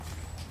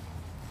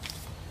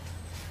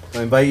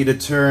I invite you to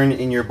turn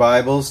in your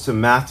Bibles to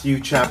Matthew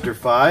chapter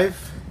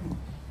 5.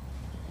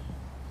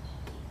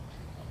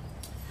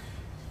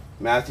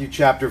 Matthew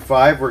chapter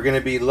 5, we're going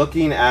to be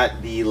looking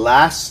at the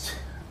last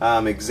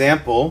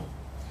example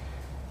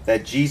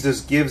that Jesus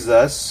gives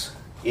us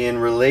in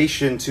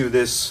relation to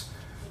this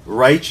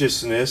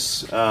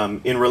righteousness,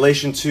 in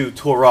relation to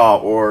Torah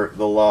or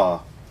the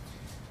law.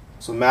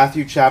 So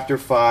Matthew chapter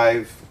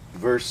 5,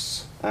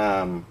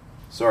 I'm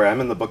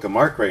in the book of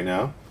Mark right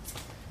now.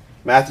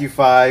 Matthew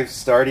 5,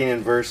 starting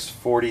in verse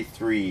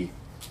 43.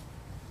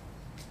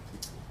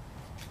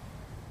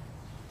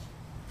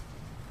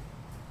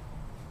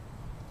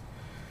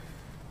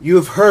 You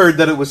have heard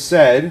that it was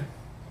said,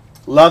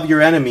 love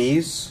your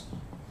enemies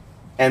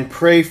and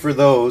pray for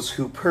those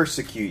who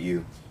persecute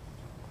you.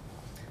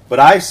 But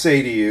I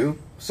say to you,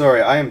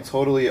 I am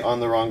totally on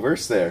the wrong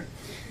verse there.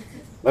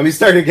 Let me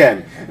start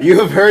again.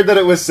 You have heard that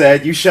it was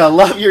said, you shall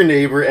love your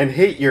neighbor and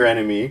hate your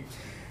enemy.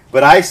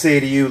 But I say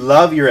to you,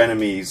 love your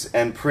enemies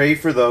and pray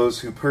for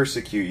those who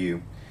persecute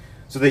you,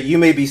 so that you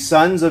may be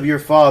sons of your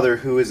Father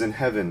who is in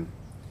heaven.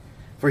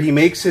 For he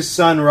makes his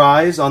sun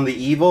rise on the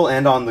evil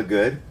and on the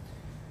good,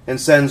 and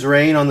sends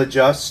rain on the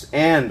just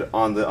and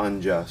on the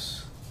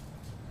unjust.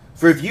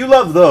 For if you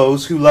love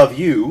those who love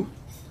you,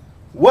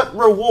 what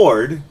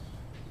reward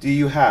do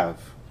you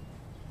have?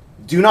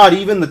 Do not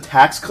even the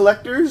tax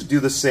collectors do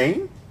the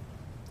same?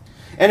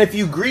 And if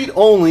you greet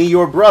only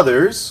your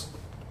brothers,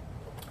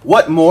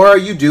 what more are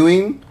you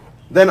doing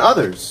than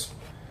others?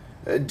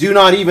 Do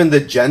not even the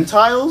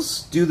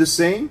Gentiles do the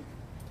same?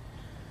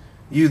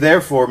 You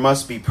therefore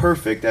must be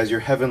perfect as your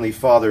heavenly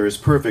Father is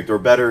perfect, or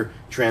better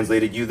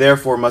translated, you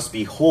therefore must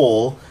be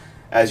whole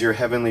as your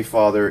heavenly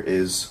Father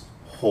is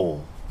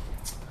whole.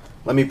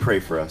 Let me pray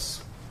for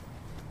us.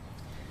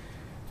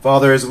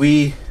 Father, as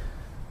we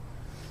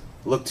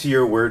look to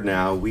your word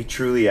now, we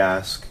truly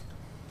ask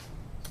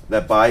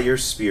that by your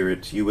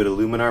Spirit you would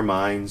illumine our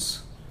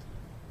minds,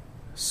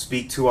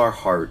 speak to our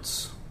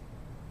hearts,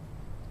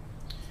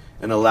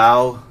 and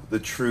allow the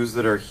truths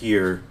that are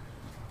here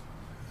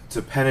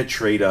to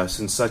penetrate us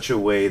in such a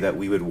way that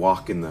we would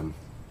walk in them,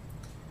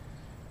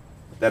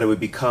 that it would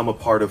become a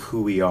part of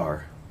who we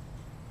are,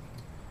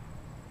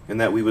 and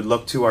that we would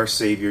look to our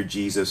Savior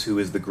Jesus, who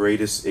is the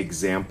greatest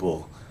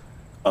example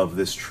of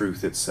this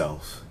truth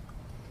itself.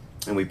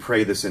 And we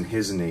pray this in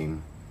his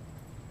name.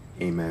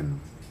 Amen.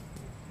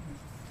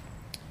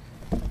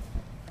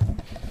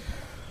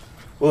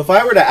 Well, if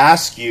I were to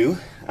ask you,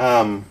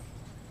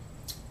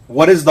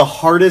 what is the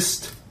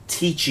hardest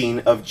teaching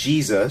of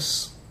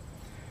Jesus,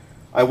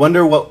 I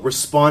wonder what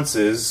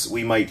responses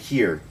we might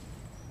hear.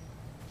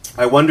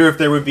 I wonder if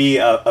there would be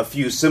a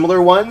few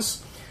similar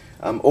ones,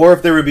 or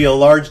if there would be a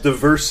large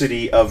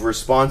diversity of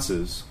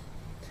responses.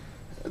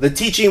 The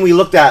teaching we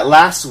looked at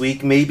last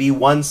week may be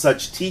one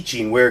such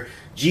teaching, where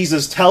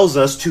Jesus tells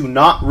us to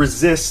not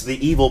resist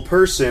the evil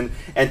person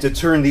and to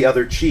turn the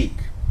other cheek.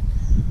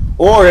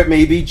 Or it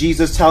may be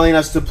Jesus telling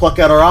us to pluck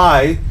out our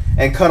eye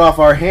and cut off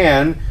our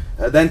hand,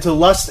 than to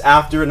lust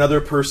after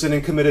another person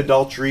and commit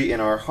adultery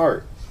in our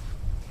heart.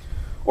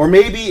 Or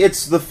maybe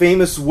it's the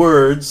famous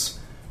words,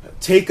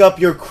 take up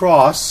your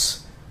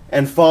cross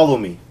and follow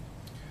me.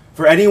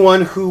 For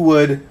anyone who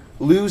would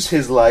lose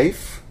his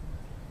life,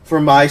 for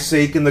my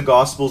sake and the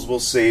Gospels will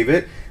save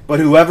it,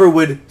 but whoever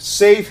would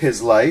save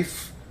his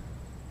life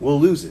will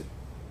lose it.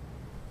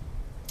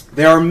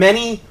 There are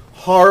many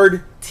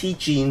hard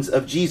teachings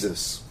of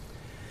Jesus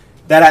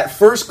that at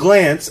first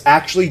glance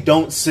actually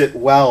don't sit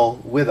well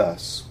with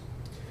us.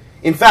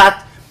 In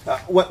fact,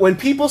 when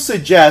people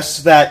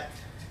suggest that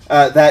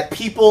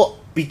people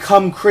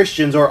become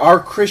Christians or are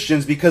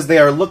Christians because they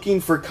are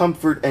looking for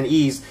comfort and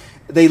ease,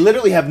 they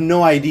literally have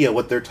no idea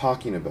what they're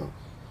talking about.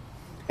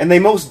 And they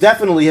most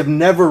definitely have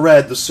never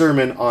read the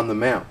Sermon on the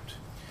Mount.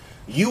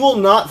 You will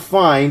not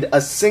find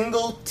a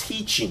single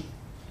teaching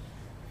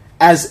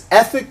as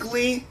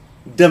ethically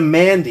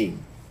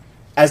demanding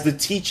as the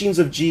teachings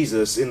of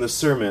Jesus in the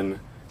Sermon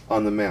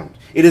on the Mount.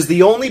 It is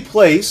the only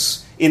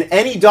place in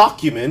any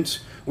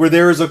document where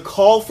there is a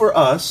call for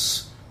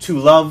us to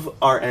love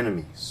our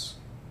enemies.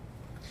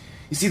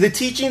 You see, the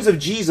teachings of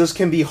Jesus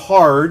can be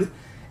hard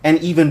and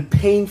even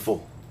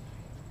painful.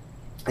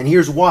 And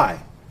here's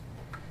why.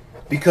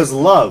 Because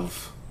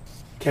love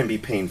can be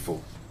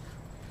painful.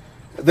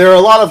 There are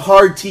a lot of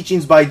hard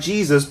teachings by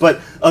Jesus,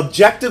 but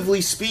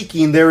objectively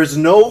speaking, there is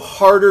no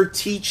harder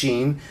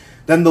teaching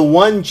than the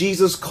one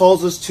Jesus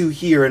calls us to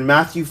here in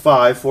Matthew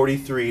 5,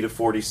 43 to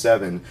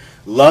 47.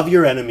 Love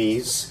your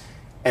enemies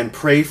and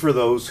pray for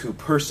those who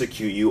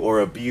persecute you or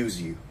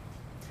abuse you.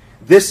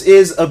 This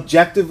is,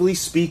 objectively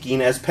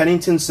speaking, as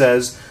Pennington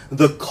says,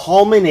 the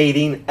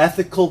culminating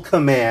ethical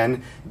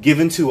command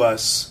given to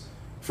us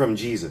from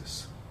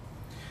Jesus.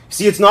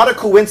 See, it's not a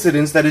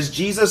coincidence that as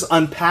Jesus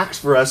unpacks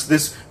for us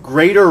this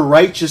greater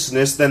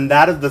righteousness than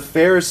that of the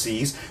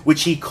Pharisees,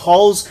 which he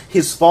calls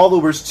his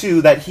followers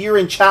to, that here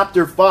in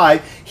chapter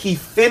 5, he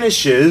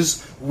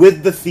finishes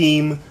with the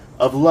theme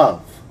of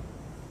love.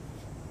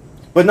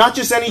 But not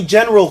just any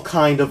general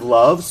kind of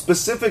love,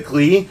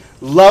 specifically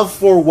love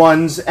for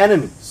one's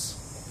enemies.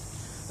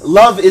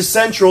 Love is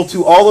central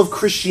to all of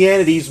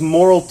Christianity's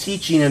moral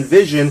teaching and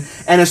vision,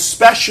 and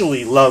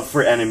especially love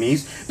for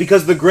enemies,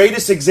 because the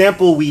greatest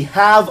example we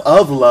have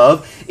of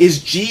love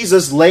is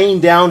Jesus laying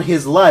down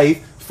his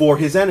life for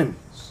his enemies.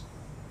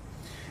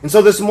 And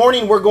so this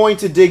morning we're going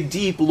to dig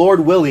deep,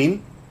 Lord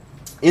willing,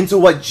 into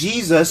what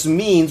Jesus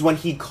means when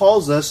he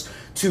calls us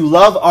to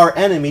love our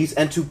enemies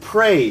and to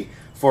pray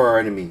for our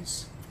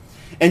enemies.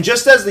 And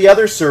just as the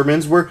other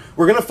sermons, we're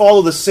going to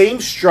follow the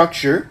same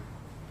structure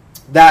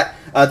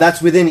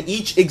that's within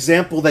each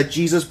example that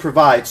Jesus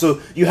provides.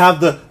 So you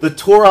have the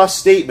Torah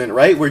statement,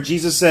 right, where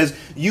Jesus says,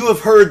 "You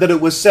have heard that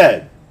it was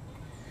said."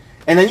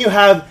 And then you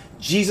have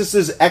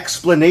Jesus'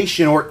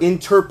 explanation or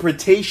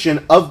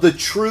interpretation of the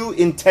true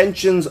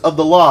intentions of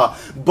the law.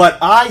 "But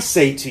I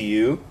say to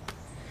you,"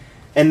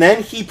 and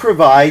then he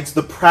provides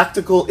the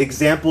practical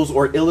examples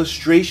or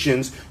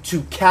illustrations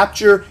to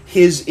capture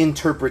his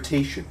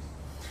interpretation.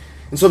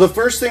 And so the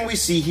first thing we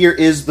see here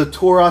is the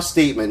Torah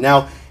statement.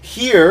 Now,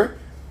 here,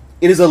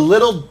 it is a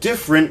little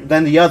different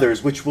than the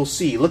others, which we'll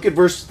see. Look at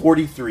verse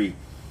 43.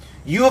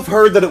 "You have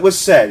heard that it was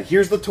said,"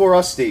 here's the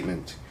Torah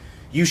statement,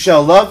 "You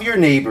shall love your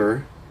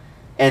neighbor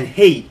and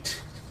hate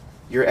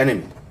your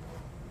enemy."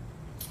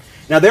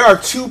 Now, there are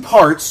two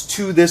parts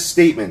to this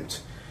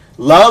statement.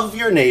 Love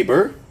your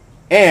neighbor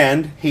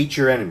and hate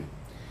your enemy.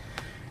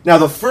 Now,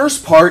 the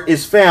first part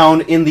is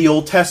found in the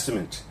Old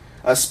Testament,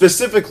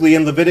 specifically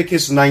in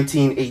Leviticus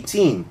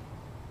 19:18.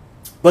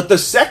 But the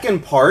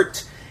second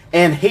part,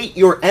 "and hate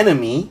your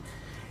enemy,"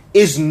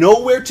 is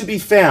nowhere to be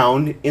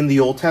found in the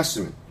Old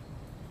Testament.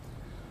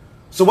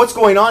 So what's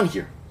going on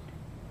here?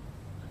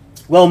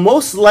 Well,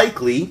 most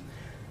likely,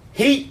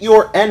 hate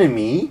your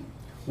enemy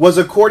was,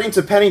 according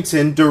to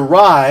Pennington,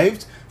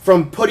 derived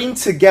from putting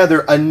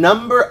together a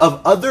number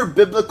of other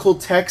biblical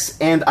texts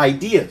and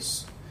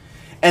ideas.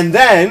 And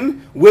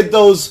then, with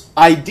those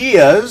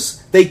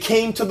ideas, they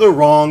came to the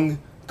wrong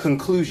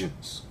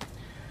conclusions.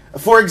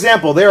 For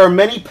example, there are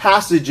many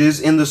passages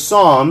in the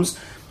Psalms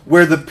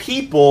where the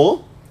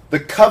people, the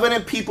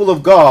covenant people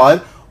of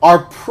God, are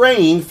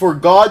praying for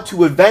God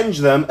to avenge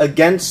them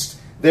against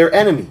their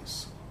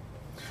enemies.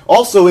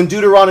 Also, in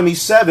Deuteronomy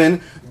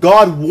 7,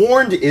 God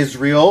warned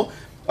Israel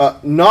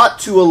not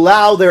to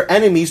allow their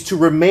enemies to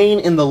remain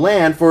in the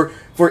land, for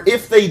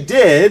if they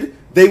did,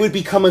 they would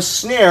become a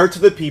snare to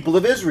the people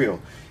of Israel.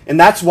 And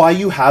that's why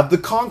you have the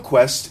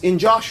conquest in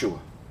Joshua.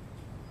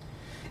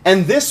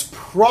 And this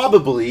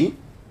probably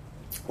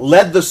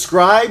led the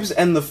scribes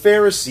and the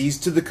Pharisees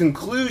to the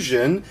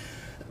conclusion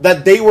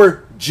that they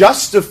were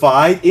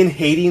justified in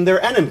hating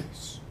their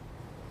enemies.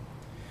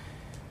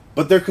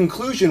 But their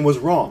conclusion was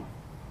wrong.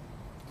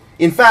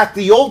 In fact,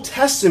 the Old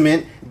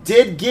Testament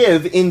did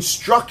give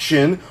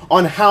instruction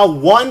on how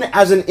one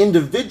as an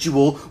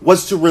individual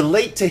was to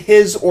relate to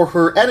his or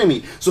her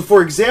enemy. So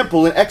for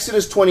example, in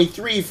Exodus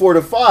 23,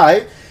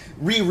 4-5,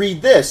 we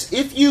read this: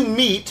 "If you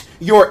meet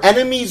your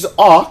enemy's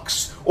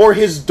ox or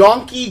his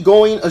donkey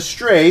going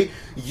astray,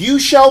 you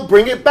shall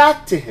bring it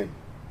back to him.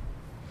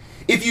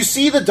 If you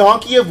see the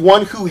donkey of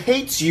one who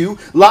hates you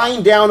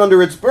lying down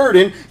under its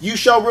burden, you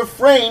shall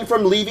refrain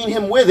from leaving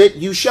him with it,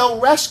 you shall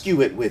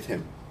rescue it with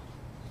him."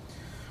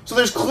 So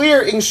there's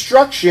clear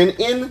instruction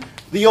in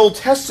the Old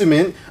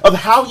Testament of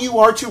how you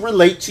are to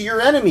relate to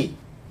your enemy.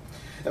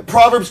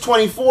 Proverbs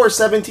 24,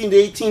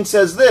 17-18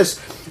 says this: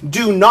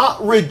 "Do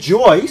not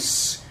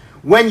rejoice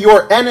when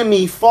your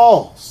enemy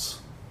falls,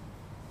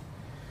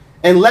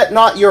 and let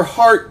not your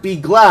heart be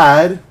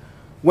glad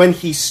when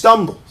he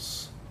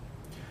stumbles."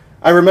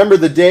 I remember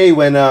the day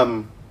when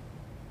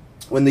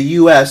the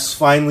U.S.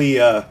 finally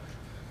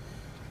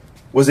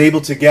was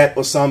able to get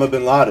Osama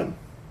bin Laden.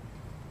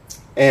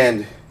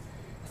 And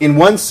in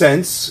one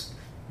sense,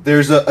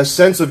 there's a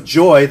sense of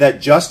joy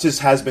that justice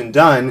has been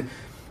done.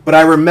 But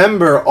I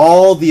remember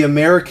all the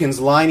Americans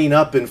lining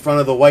up in front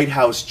of the White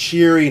House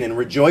cheering and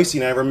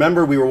rejoicing. I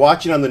remember we were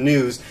watching on the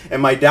news,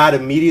 and my dad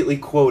immediately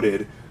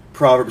quoted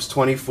Proverbs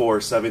 24,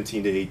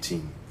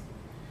 17-18.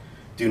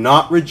 "Do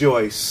not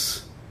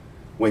rejoice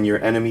when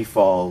your enemy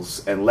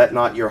falls, and let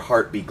not your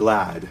heart be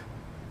glad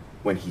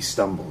when he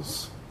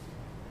stumbles."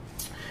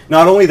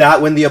 Not only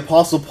that, when the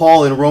Apostle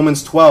Paul in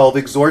Romans 12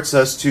 exhorts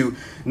us to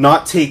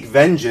not take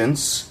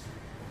vengeance,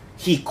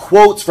 he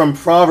quotes from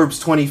Proverbs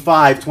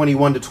 25,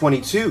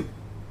 21-22.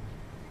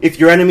 "If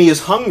your enemy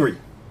is hungry,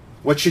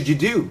 what should you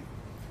do?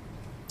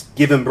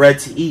 Give him bread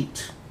to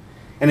eat.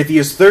 And if he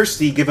is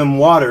thirsty, give him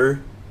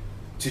water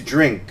to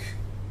drink.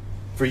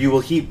 For you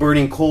will heap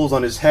burning coals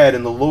on his head,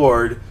 and the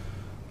Lord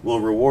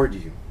will reward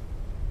you."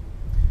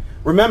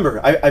 Remember,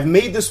 I've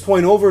made this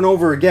point over and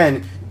over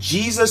again.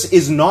 Jesus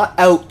is not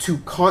out to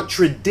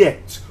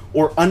contradict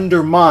or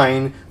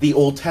undermine the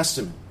Old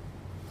Testament.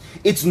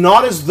 It's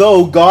not as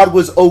though God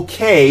was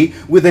okay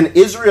with an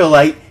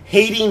Israelite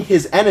hating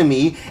his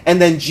enemy,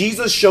 and then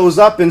Jesus shows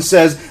up and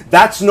says,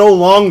 that's no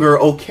longer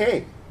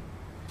okay.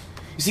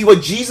 You You see,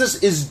 what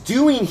Jesus is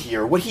doing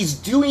here,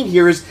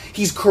 is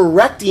he's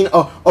correcting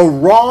a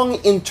wrong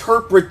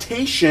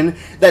interpretation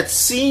that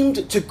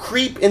seemed to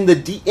creep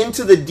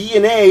into the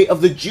DNA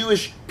of the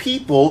Jewish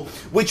people,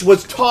 which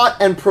was taught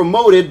and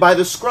promoted by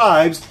the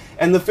scribes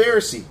and the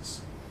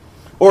Pharisees.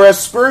 Or as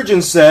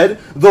Spurgeon said,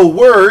 the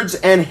words,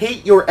 "and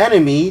hate your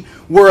enemy,"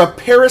 were a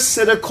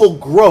parasitical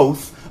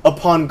growth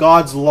upon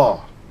God's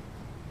law.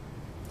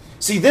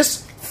 See,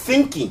 this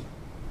thinking,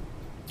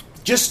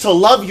 just to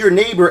love your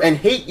neighbor and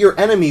hate your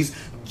enemies,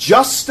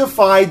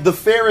 justified the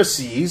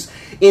Pharisees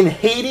in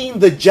hating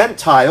the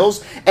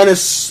Gentiles and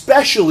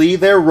especially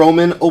their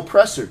Roman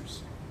oppressors.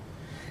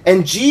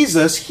 And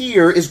Jesus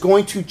here is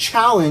going to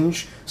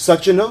challenge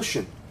such a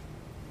notion.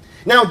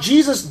 Now,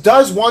 Jesus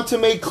does want to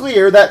make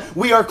clear that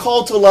we are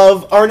called to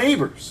love our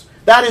neighbors.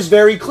 That is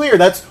very clear.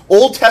 That's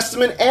Old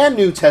Testament and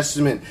New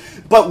Testament.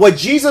 But what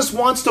Jesus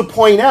wants to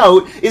point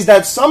out is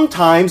that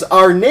sometimes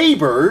our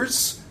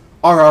neighbors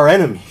are our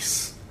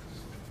enemies.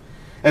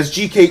 As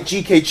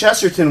G.K.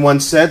 Chesterton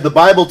once said, the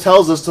Bible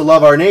tells us to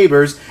love our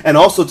neighbors and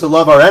also to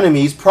love our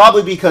enemies,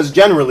 probably because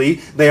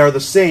generally they are the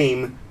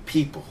same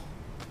people.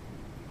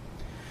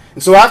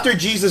 And so after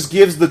Jesus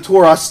gives the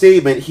Torah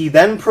statement, he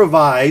then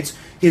provides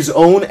his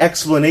own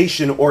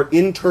explanation or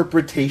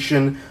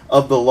interpretation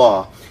of the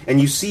law.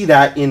 And you see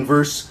that in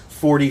verse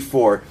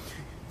 44.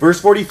 Verse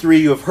 43,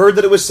 you have heard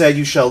that it was said,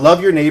 you shall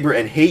love your neighbor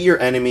and hate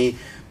your enemy.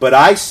 But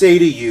I say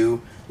to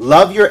you,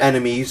 love your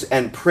enemies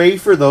and pray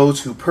for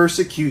those who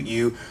persecute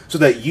you, so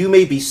that you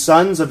may be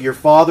sons of your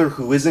Father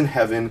who is in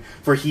heaven.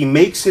 For he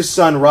makes his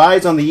sun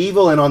rise on the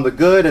evil and on the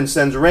good, and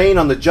sends rain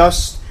on the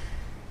just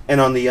and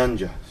on the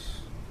unjust.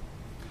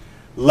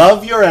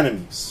 Love your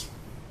enemies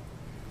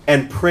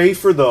and pray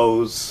for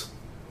those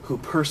who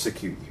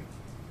persecute you.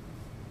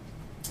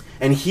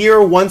 And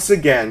here, once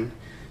again,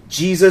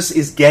 Jesus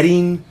is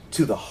getting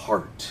to the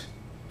heart.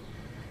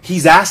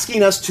 He's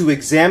asking us to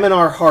examine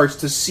our hearts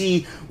to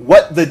see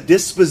what the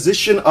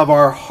disposition of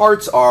our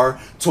hearts are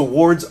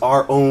towards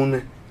our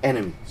own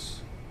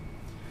enemies.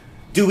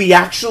 Do we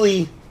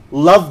actually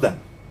love them?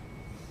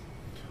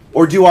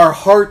 Or do our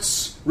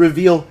hearts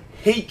reveal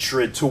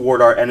hatred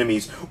toward our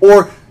enemies?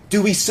 Or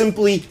do we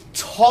simply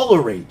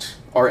tolerate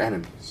our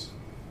enemies?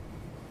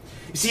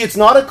 You see, it's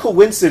not a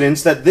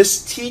coincidence that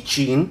this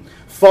teaching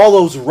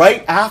follows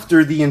right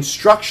after the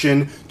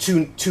instruction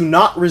to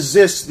not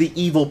resist the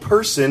evil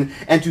person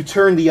and to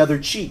turn the other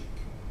cheek.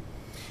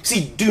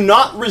 See, do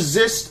not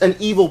resist an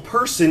evil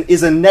person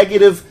is a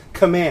negative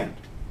command.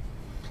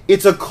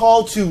 It's a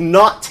call to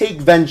not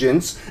take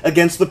vengeance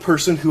against the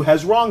person who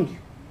has wronged you.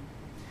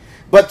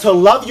 But to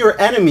love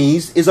your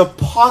enemies is a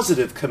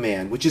positive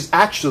command, which is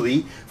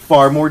actually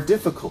far more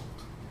difficult.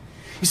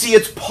 You see,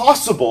 it's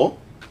possible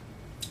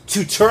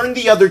to turn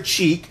the other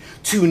cheek,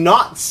 to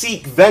not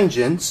seek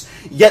vengeance,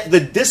 yet the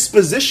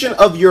disposition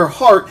of your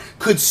heart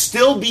could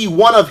still be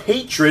one of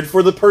hatred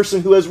for the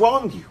person who has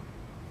wronged you.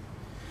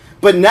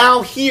 But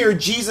now here,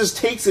 Jesus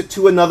takes it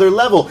to another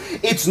level.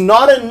 It's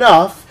not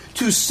enough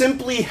to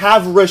simply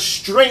have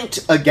restraint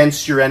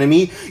against your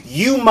enemy.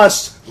 You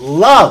must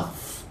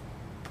love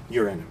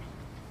your enemy.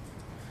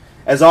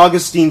 As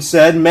Augustine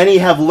said, many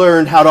have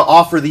learned how to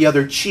offer the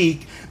other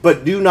cheek,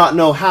 but do not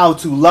know how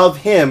to love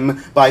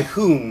him by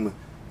whom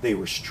they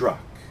were struck.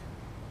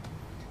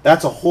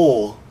 That's a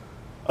whole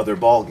other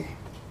ballgame.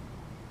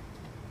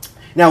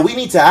 Now we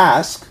need to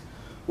ask,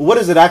 what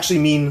does it actually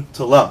mean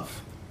to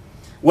love?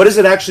 What does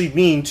it actually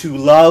mean to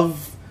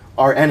love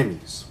our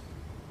enemies?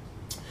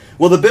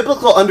 Well, the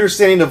biblical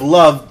understanding of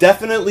love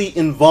definitely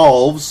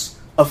involves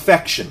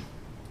affection,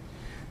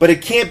 but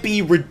it can't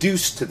be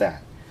reduced to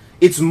that.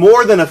 It's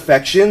more than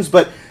affections,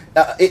 but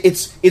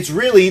it's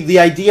really the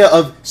idea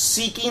of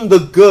seeking the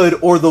good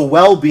or the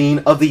well-being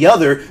of the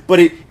other, but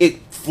it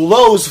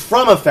flows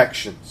from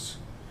affections.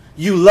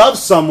 You love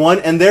someone,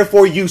 and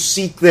therefore you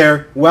seek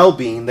their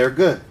well-being, their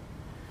good.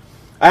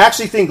 I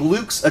actually think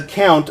Luke's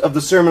account of the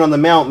Sermon on the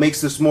Mount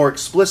makes this more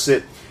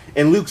explicit.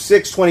 In Luke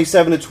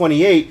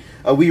 6:27-28,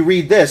 we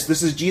read this.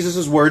 This is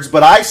Jesus' words,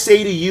 "But I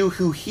say to you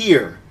who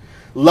hear,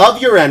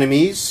 love your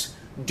enemies,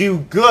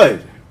 do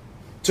good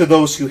to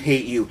those who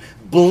hate you,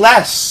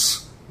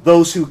 bless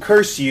those who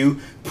curse you,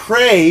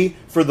 pray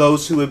for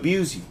those who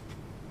abuse you."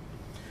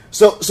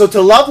 So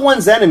to love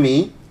one's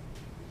enemy,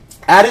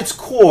 at its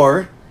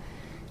core,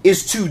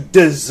 is to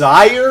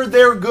desire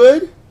their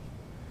good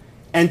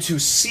and to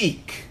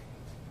seek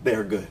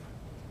their good.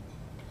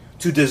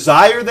 To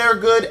desire their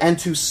good and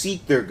to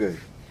seek their good.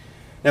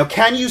 Now,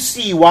 can you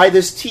see why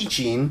this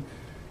teaching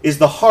is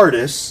the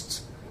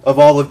hardest of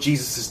all of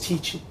Jesus'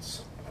 teachings?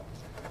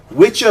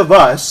 Which of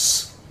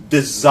us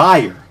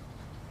desire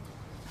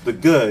the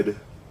good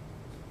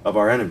of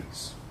our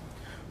enemies?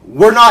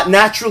 We're not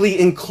naturally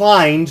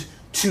inclined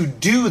to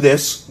do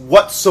this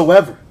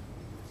whatsoever.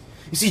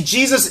 You see,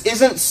 Jesus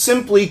isn't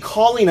simply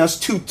calling us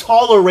to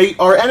tolerate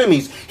our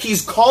enemies.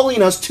 He's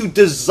calling us to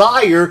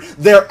desire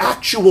their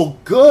actual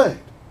good.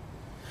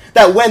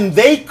 That when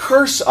they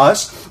curse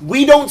us,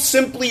 we don't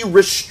simply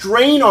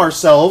restrain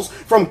ourselves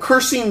from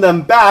cursing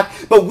them back,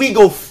 but we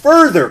go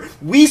further.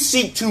 We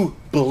seek to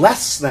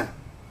bless them.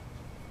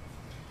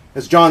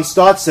 As John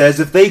Stott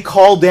says, if they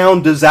call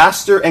down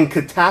disaster and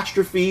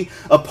catastrophe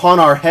upon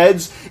our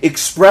heads,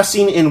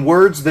 expressing in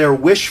words their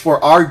wish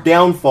for our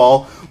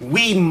downfall,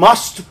 we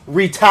must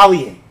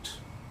retaliate.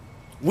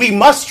 We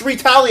must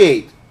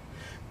retaliate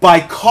by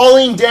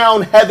calling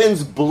down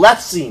heaven's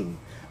blessing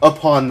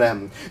upon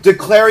them,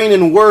 declaring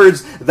in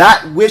words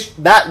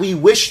that we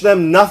wish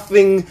them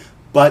nothing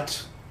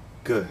but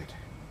good.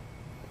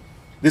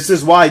 This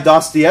is why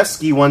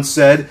Dostoevsky once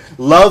said,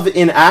 "Love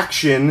in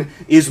action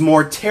is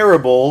more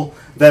terrible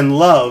than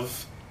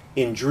love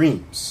in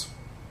dreams."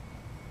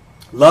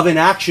 Love in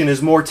action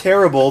is more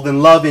terrible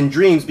than love in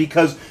dreams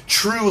because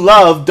true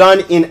love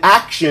done in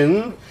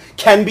action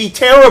can be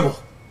terrible.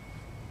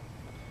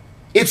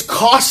 It's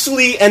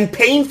costly and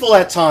painful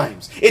at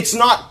times. It's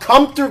not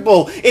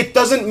comfortable. It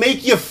doesn't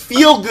make you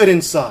feel good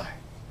inside.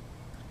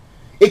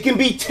 It can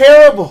be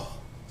terrible.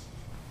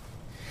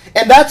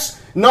 And that's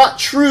not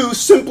true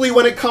simply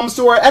when it comes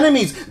to our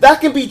enemies.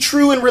 That can be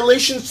true in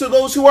relations to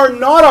those who are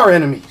not our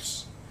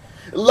enemies.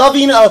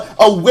 Loving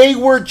a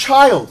wayward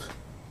child,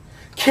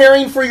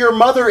 caring for your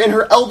mother in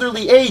her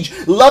elderly age,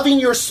 loving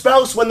your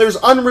spouse when there's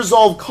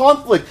unresolved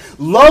conflict.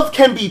 Love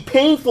can be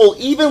painful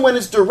even when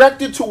it's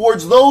directed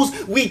towards those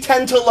we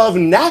tend to love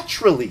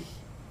naturally.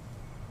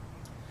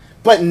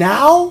 But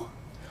now,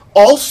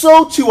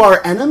 also to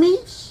our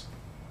enemies?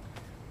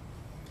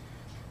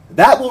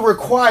 That will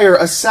require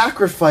a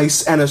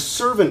sacrifice and a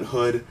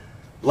servanthood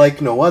like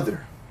no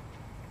other,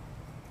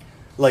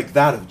 like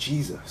that of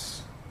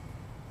Jesus.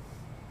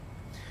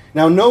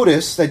 Now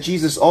notice that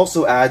Jesus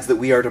also adds that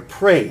we are to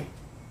pray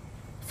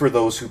for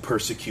those who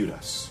persecute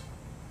us.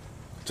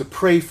 To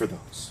pray for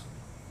those.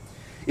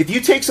 If you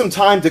take some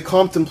time to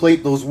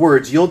contemplate those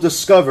words, you'll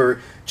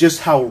discover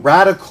just how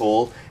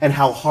radical and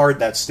how hard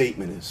that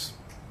statement is.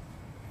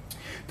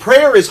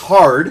 Prayer is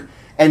hard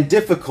and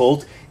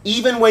difficult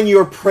even when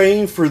you're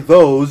praying for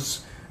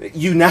those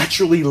you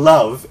naturally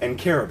love and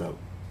care about.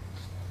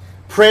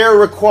 Prayer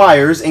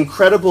requires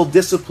incredible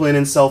discipline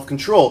and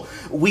self-control.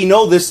 We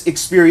know this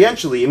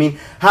experientially. I mean,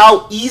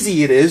 how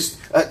easy it is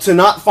to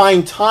not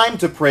find time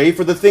to pray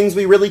for the things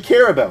we really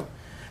care about.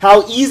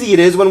 How easy it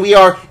is when we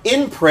are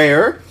in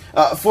prayer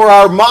for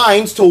our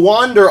minds to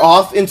wander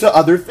off into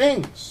other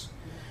things.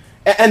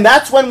 And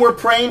that's when we're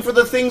praying for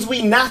the things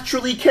we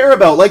naturally care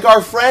about, like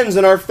our friends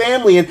and our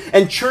family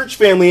and church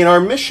family and our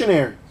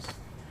missionaries.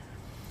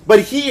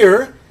 But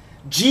here,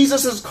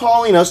 Jesus is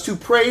calling us to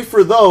pray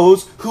for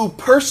those who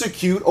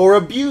persecute or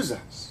abuse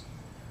us.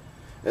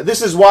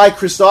 This is why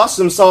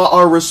Chrysostom saw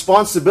our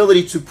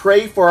responsibility to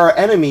pray for our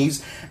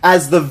enemies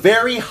as the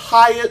very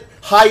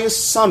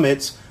highest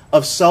summit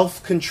of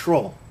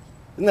self-control.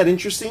 Isn't that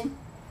interesting?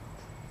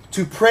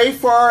 To pray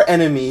for our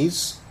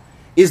enemies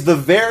is the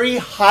very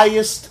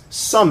highest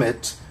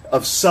summit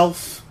of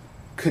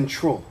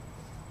self-control.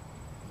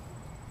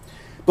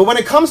 But when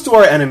it comes to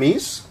our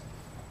enemies,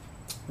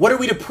 what are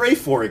we to pray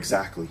for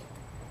exactly?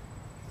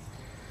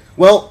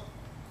 Well,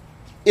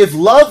 if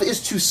love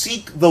is to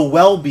seek the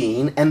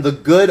well-being and the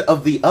good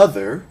of the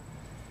other,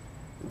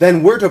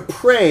 then we're to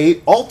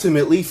pray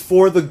ultimately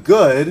for the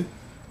good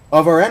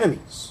of our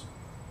enemies.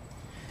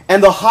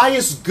 And the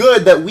highest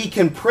good that we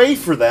can pray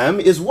for them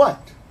is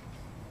what?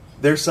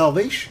 Their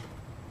salvation.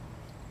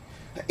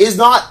 Is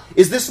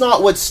this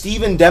not what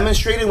Stephen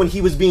demonstrated when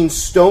he was being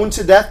stoned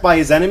to death by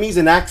his enemies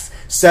in Acts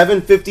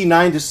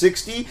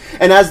 7:59-60?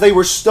 And as they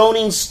were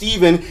stoning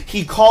Stephen,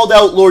 he called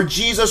out, "Lord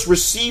Jesus,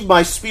 receive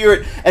my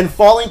spirit." And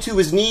falling to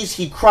his knees,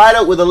 he cried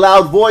out with a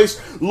loud voice,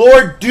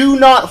 "Lord, do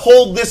not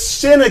hold this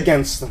sin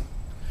against them.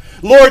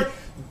 Lord,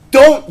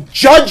 don't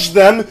judge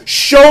them.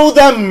 Show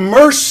them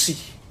mercy.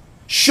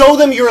 Show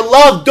them your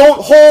love.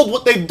 Don't hold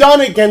what they've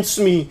done against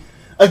me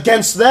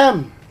against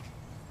them."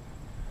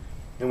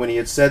 And when he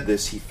had said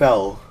this, he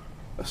fell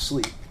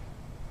asleep.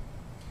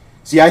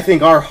 See, I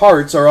think our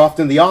hearts are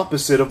often the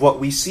opposite of what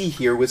we see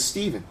here with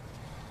Stephen.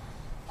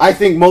 I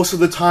think most of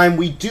the time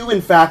we do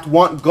in fact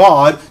want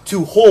God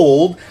to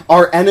hold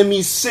our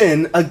enemy's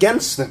sin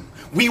against them.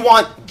 We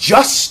want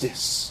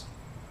justice.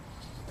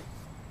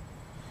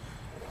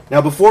 Now,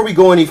 before we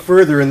go any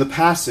further in the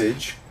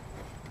passage,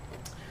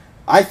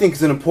 I think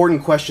it's an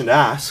important question to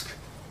ask.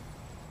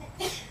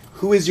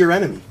 Who is your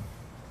enemy?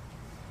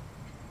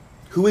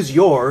 Who is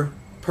your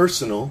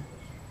personal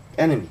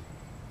enemy?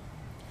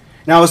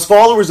 Now, as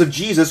followers of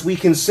Jesus, we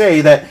can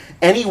say that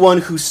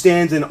anyone who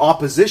stands in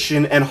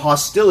opposition and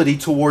hostility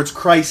towards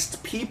Christ's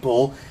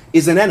people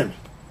is an enemy.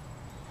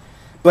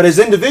 But as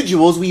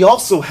individuals, we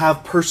also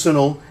have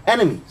personal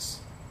enemies.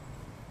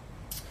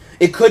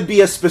 It could be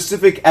a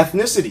specific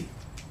ethnicity.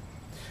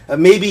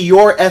 Maybe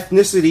your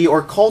ethnicity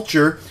or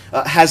culture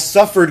has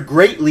suffered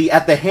greatly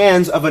at the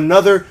hands of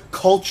another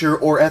culture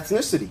or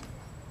ethnicity.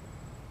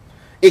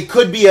 It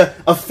could be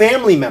a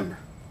family member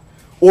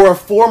or a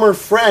former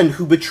friend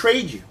who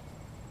betrayed you.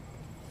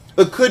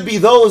 It could be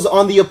those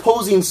on the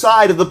opposing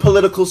side of the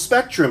political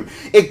spectrum.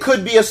 It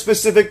could be a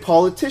specific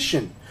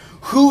politician.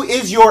 Who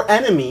is your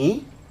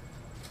enemy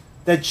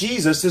that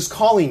Jesus is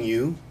calling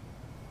you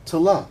to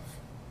love?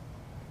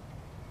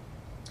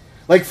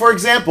 Like, for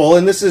example,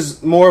 and this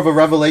is more of a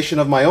revelation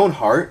of my own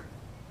heart,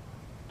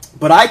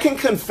 but I can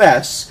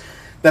confess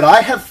that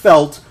I have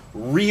felt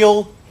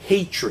real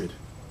hatred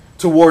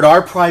toward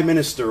our Prime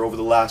Minister over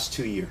the last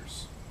 2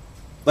 years.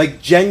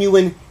 Like,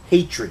 genuine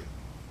hatred.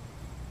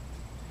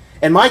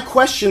 And my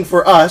question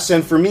for us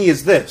and for me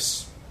is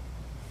this.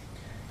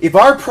 If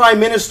our Prime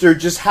Minister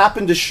just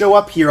happened to show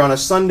up here on a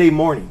Sunday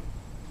morning,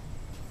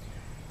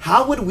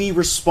 how would we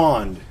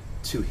respond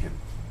to him?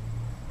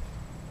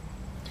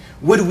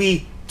 Would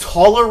we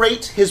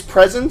tolerate his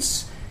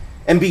presence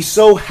and be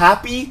so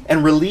happy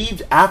and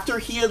relieved after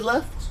he had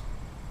left?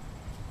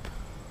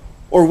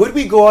 Or would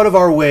we go out of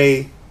our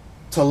way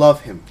to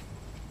love him,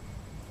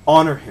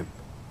 honor him,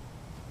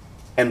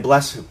 and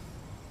bless him?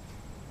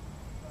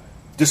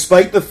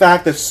 Despite the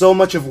fact that so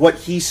much of what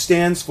he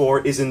stands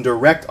for is in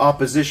direct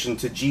opposition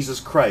to Jesus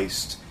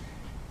Christ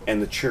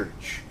and the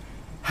church.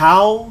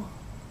 How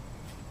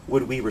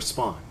would we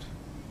respond?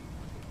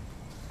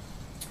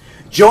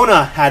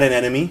 Jonah had an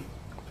enemy,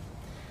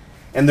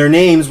 and their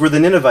names were the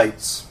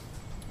Ninevites.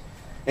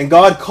 And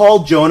God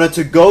called Jonah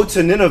to go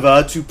to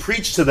Nineveh to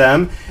preach to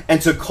them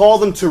and to call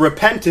them to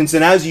repentance.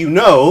 And as you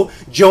know,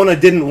 Jonah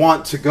didn't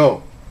want to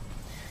go.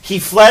 He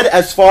fled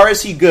as far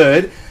as he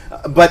could,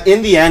 but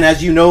in the end,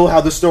 as you know how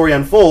the story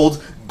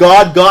unfolds,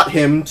 God got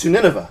him to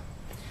Nineveh.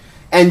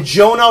 And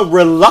Jonah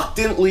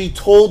reluctantly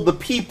told the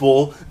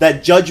people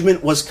that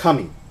judgment was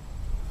coming.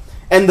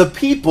 And the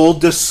people,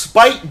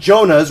 despite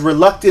Jonah's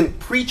reluctant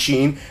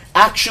preaching,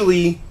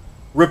 actually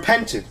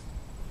repented.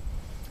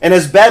 And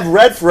as Bev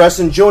read for us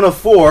in Jonah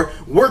 4,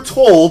 we're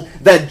told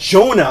that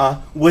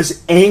Jonah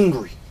was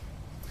angry.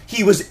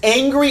 He was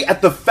angry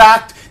at the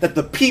fact that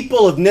the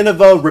people of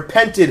Nineveh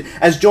repented.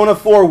 As Jonah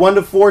 4,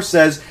 1-4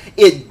 says,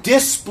 it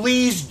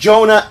displeased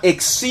Jonah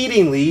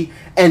exceedingly,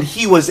 and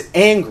he was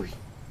angry.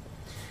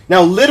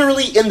 Now,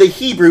 literally in the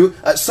Hebrew,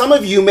 some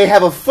of you may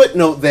have a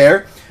footnote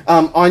there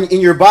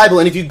in your Bible,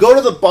 and if you go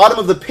to the bottom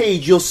of the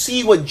page, you'll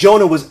see what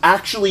Jonah was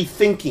actually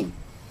thinking.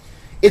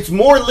 It's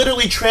more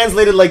literally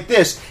translated like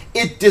this.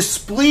 It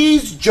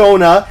displeased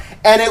Jonah,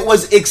 and it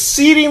was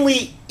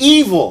exceedingly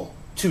evil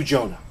to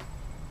Jonah.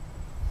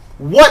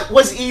 What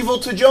was evil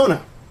to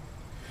Jonah?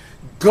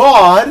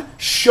 God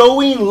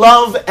showing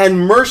love and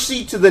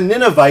mercy to the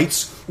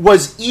Ninevites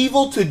was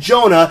evil to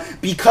Jonah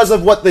because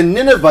of what the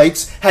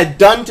Ninevites had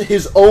done to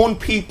his own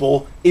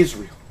people,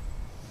 Israel.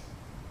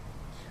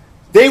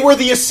 They were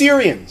the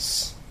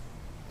Assyrians.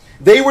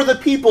 They were the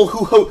people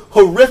who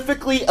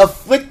horrifically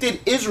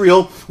afflicted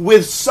Israel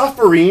with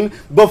suffering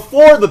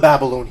before the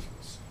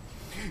Babylonians.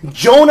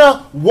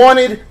 Jonah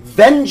wanted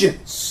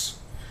vengeance,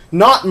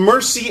 not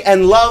mercy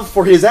and love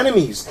for his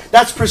enemies.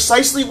 That's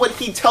precisely what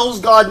he tells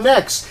God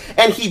next.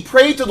 And he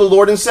prayed to the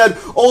Lord and said,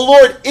 "O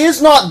Lord,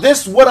 is not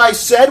this what I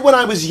said when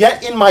I was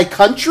yet in my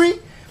country?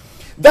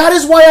 That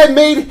is why I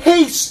made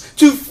haste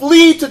to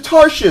flee to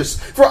Tarshish,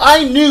 for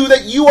I knew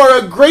that you are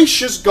a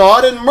gracious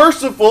God and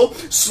merciful,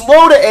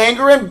 slow to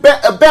anger and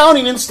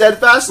abounding in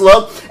steadfast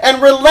love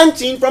and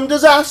relenting from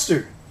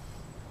disaster."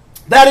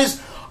 That is,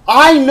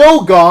 I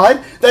know,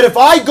 God, that if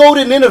I go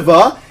to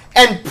Nineveh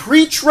and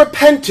preach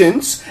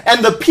repentance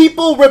and the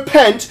people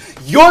repent,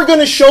 you're going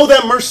to show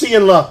them mercy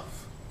and love.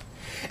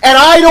 And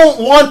I don't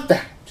want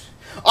that.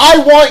 I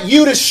want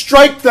you to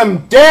strike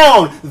them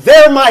down.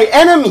 They're my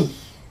enemy.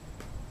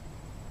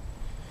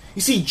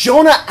 You see,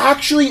 Jonah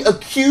actually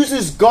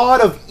accuses God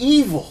of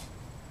evil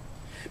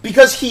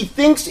because he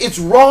thinks it's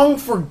wrong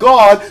for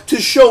God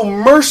to show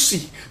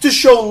mercy, to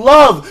show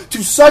love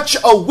to such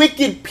a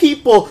wicked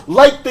people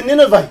like the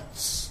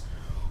Ninevites,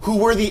 who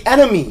were the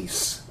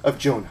enemies of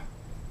Jonah.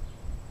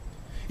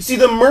 You see,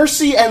 the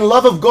mercy and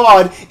love of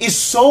God is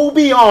so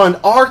beyond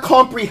our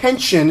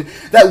comprehension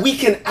that we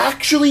can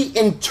actually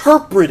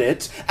interpret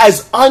it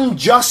as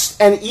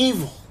unjust and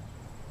evil.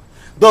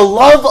 The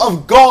love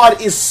of God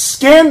is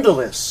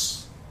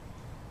scandalous.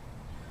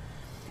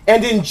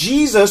 And in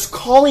Jesus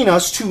calling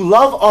us to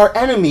love our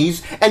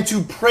enemies and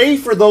to pray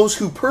for those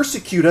who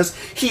persecute us,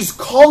 he's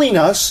calling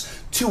us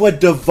to a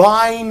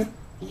divine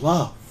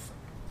love.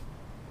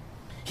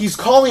 He's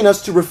calling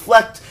us to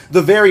reflect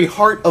the very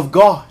heart of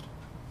God.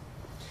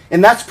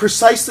 And that's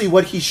precisely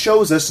what he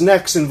shows us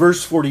next in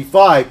verse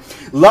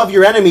 45. Love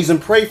your enemies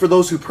and pray for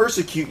those who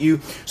persecute you,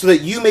 so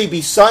that you may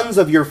be sons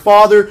of your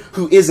Father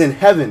who is in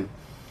heaven.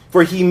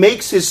 For he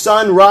makes his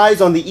sun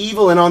rise on the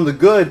evil and on the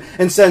good,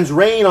 and sends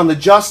rain on the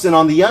just and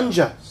on the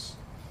unjust.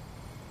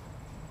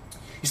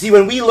 You see,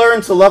 when we learn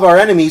to love our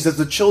enemies as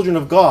the children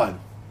of God,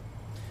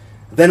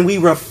 then we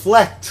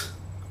reflect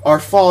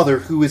our Father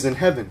who is in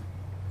heaven.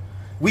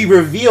 We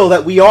reveal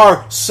that we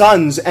are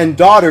sons and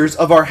daughters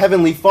of our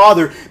Heavenly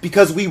Father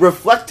because we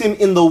reflect him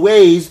in the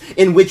ways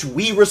in which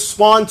we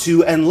respond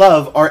to and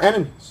love our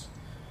enemies.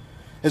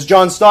 As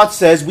John Stott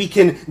says, we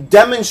can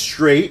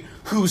demonstrate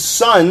whose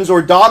sons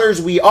or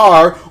daughters we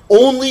are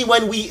only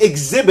when we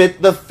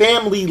exhibit the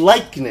family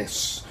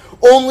likeness,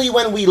 only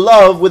when we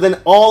love with an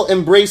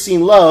all-embracing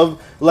love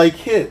like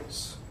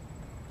his.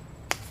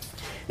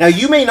 Now,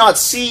 you may not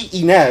see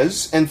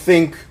Inez and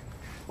think,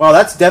 well,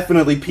 that's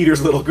definitely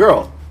Peter's little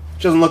girl.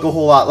 She doesn't look a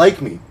whole lot like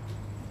me.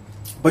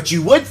 But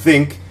you would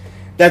think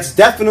that's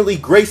definitely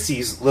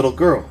Gracie's little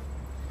girl.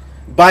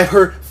 By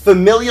her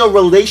familial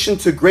relation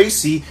to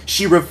Gracie,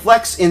 she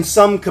reflects in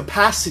some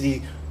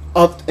capacity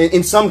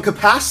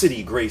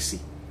Gracie.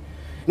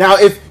 Now,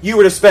 if you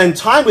were to spend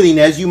time with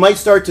Inez, you might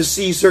start to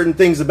see certain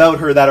things about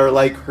her that are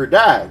like her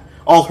dad,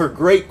 all her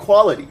great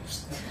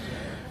qualities.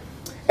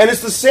 And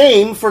it's the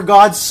same for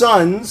God's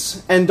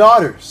sons and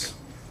daughters.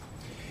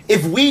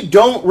 If we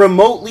don't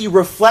remotely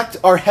reflect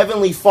our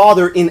Heavenly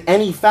Father in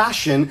any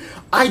fashion,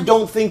 I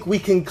don't think we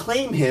can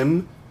claim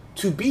Him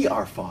to be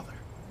our Father.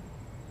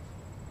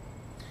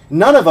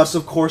 None of us,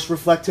 of course,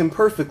 reflect Him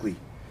perfectly.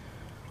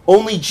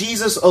 Only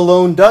Jesus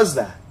alone does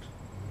that.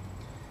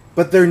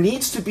 But there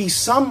needs to be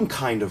some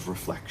kind of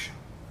reflection.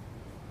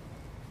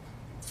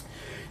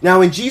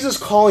 Now, in Jesus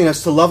calling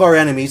us to love our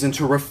enemies and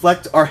to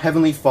reflect our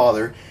Heavenly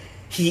Father,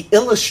 He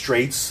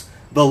illustrates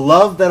the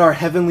love that our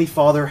Heavenly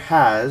Father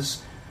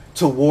has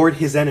toward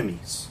His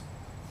enemies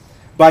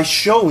by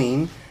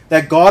showing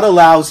that God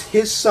allows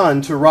His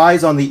sun to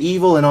rise on the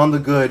evil and on the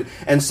good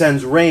and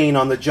sends rain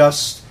on the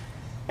just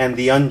and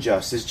the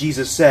unjust. As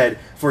Jesus said,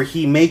 for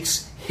He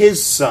makes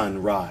His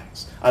sun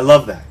rise. I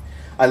love that.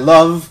 I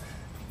love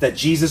that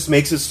Jesus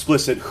makes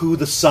explicit who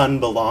the Son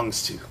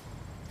belongs to.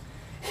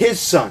 His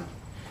Son.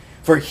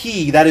 For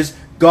He, that is,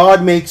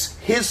 God makes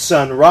His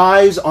sun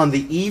rise on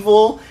the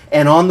evil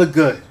and on the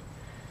good,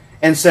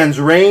 and sends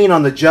rain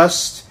on the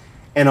just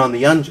and on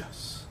the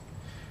unjust.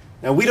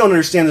 Now, we don't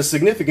understand the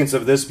significance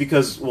of this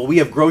because, well, we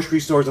have grocery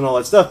stores and all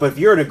that stuff, but if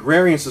you're an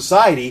agrarian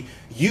society,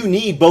 you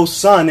need both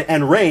sun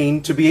and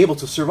rain to be able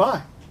to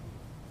survive.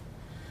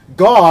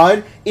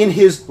 God, in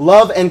His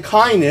love and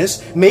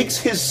kindness, makes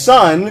His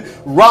sun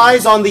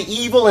rise on the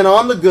evil and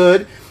on the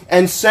good,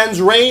 and sends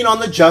rain on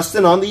the just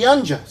and on the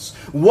unjust.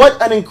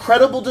 What an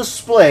incredible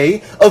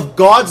display of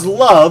God's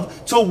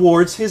love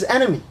towards His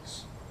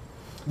enemies.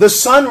 The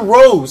sun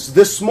rose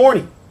this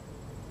morning.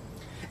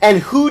 And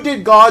who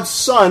did God's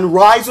sun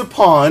rise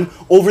upon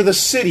over the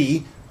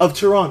city of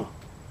Toronto?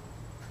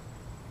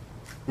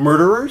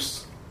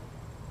 Murderers?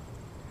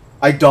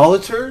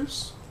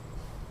 Idolaters?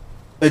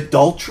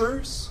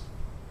 Adulterers?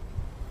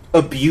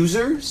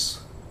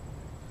 Abusers?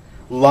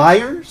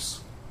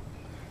 Liars?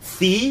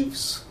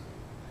 Thieves?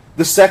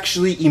 The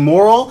sexually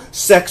immoral?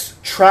 Sex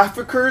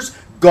traffickers?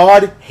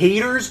 God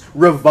haters?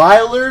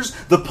 Revilers?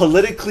 The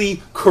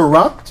politically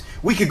corrupt?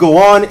 We could go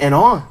on and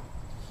on.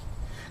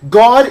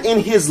 God,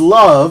 in His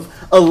love,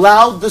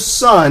 allowed the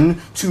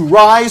sun to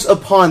rise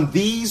upon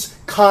these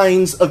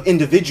kinds of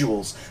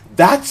individuals.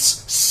 That's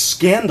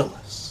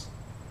scandalous.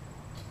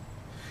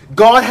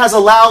 God has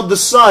allowed the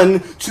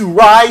sun to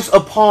rise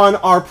upon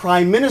our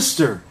Prime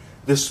Minister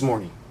this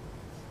morning.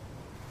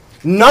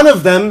 None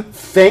of them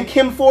thank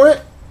Him for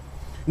it,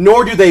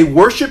 nor do they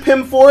worship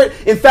Him for it.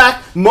 In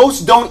fact,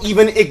 most don't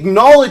even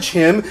acknowledge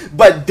Him,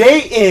 but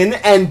day in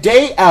and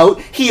day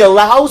out, He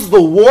allows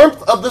the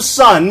warmth of the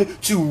sun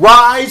to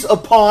rise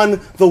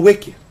upon the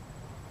wicked.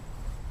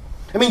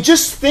 I mean,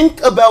 just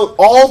think about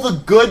all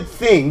the good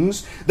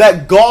things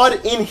that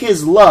God in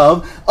His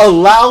love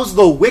allows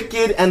the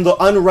wicked and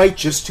the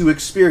unrighteous to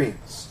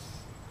experience.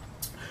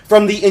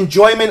 From the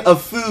enjoyment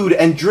of food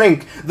and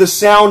drink, the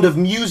sound of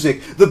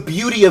music, the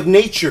beauty of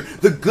nature,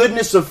 the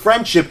goodness of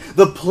friendship,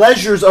 the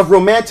pleasures of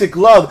romantic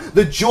love,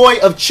 the joy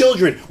of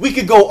children. We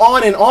could go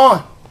on and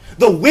on.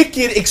 The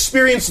wicked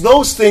experience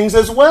those things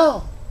as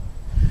well.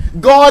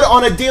 God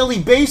on a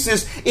daily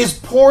basis is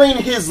pouring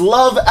His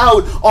love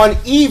out on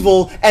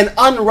evil and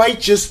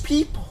unrighteous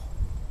people.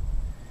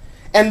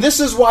 And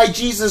this is why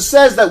Jesus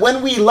says that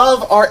when we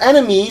love our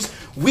enemies,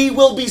 we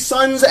will be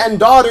sons and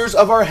daughters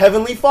of our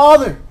Heavenly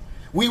Father.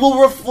 We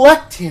will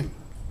reflect Him.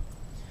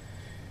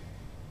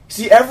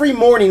 See, every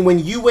morning when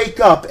you wake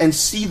up and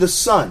see the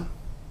sun,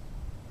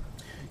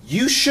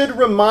 you should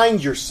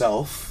remind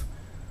yourself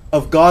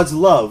of God's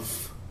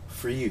love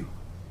for you,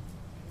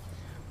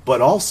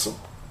 but also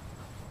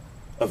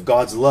of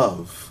God's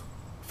love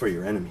for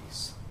your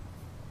enemies.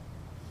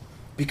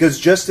 Because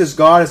just as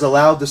God has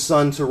allowed the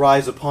sun to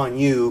rise upon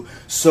you,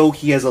 so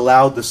He has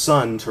allowed the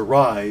sun to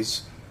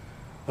rise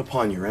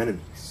upon your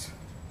enemies.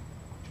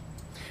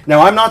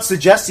 Now, I'm not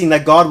suggesting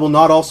that God will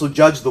not also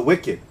judge the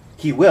wicked.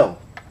 He will.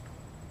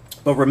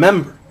 But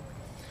remember,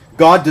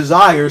 God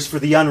desires for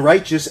the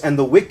unrighteous and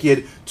the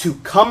wicked to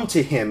come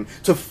to Him,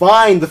 to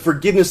find the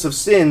forgiveness of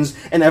sins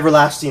and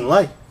everlasting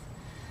life.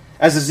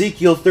 As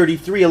Ezekiel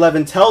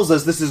 33:11 tells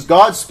us, this is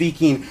God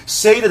speaking,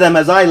 "Say to them,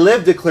 as I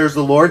live, declares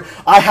the Lord,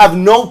 I have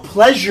no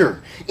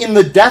pleasure in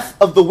the death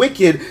of the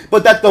wicked,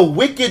 but that the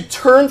wicked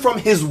turn from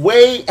his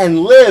way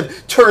and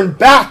live. Turn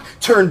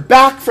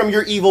back from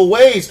your evil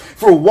ways,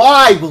 for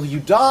why will you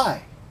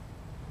die?"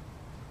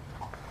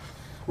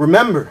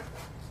 Remember,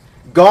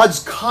 God's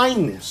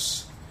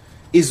kindness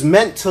is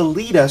meant to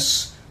lead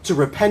us to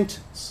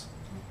repentance.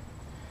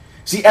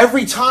 See,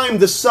 every time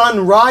the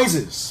sun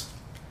rises,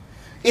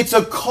 it's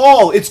a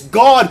call. It's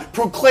God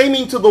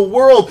proclaiming to the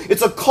world.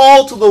 It's a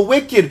call to the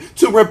wicked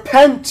to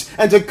repent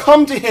and to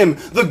come to Him,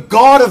 the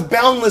God of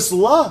boundless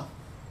love.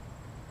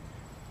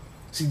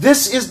 See,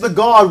 this is the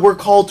God we're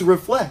called to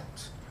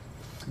reflect.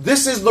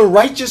 This is the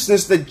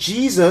righteousness that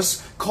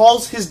Jesus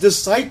calls his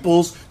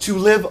disciples to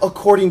live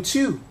according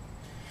to.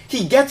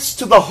 He gets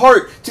to the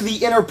heart, to the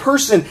inner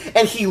person,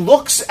 and he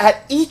looks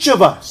at each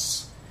of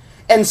us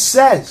and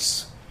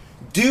says,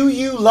 do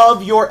you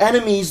love your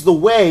enemies the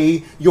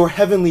way your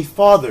heavenly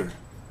Father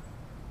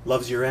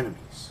loves your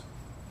enemies?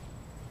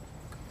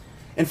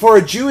 And for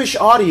a Jewish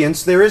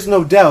audience, there is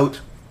no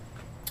doubt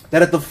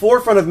that at the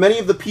forefront of many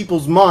of the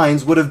people's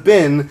minds would have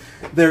been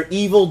their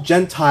evil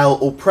Gentile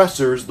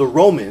oppressors, the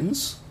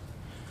Romans,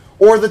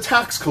 or the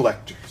tax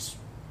collectors.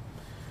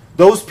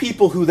 Those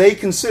people who they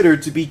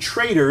considered to be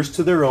traitors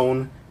to their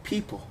own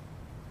people.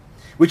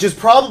 Which is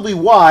probably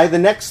why the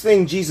next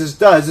thing Jesus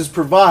does is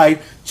provide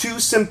two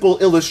simple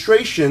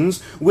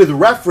illustrations with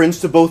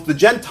reference to both the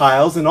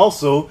Gentiles and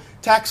also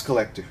tax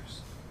collectors.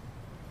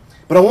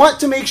 But I want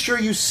to make sure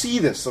you see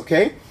this,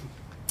 okay?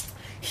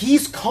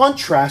 He's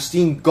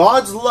contrasting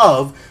God's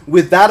love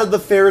with that of the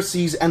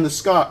Pharisees and the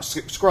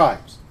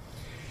scribes.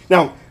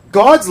 Now,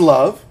 God's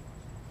love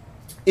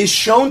is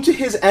shown to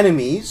his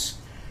enemies,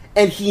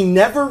 and he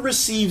never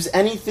receives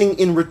anything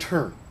in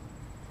return.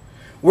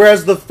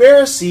 Whereas the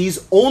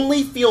Pharisees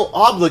only feel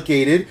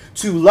obligated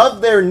to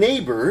love their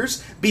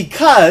neighbors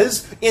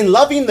because in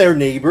loving their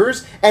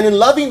neighbors and in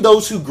loving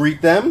those who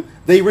greet them,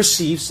 they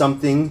receive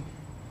something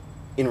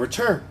in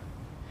return.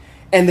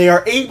 And they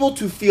are able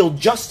to feel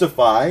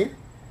justified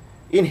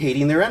in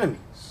hating their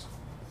enemies.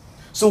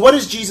 So what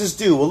does Jesus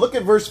do? Well, look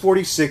at verse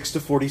 46 to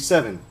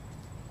 47.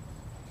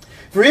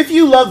 For if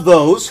you love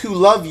those who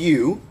love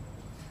you,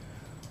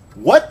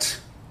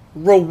 what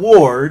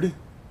reward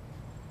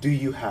do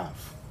you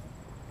have?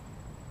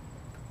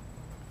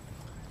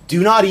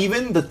 Do not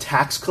even the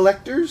tax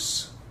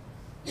collectors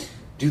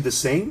do the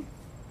same?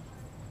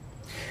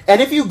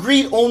 And if you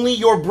greet only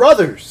your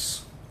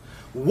brothers,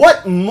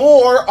 what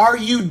more are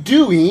you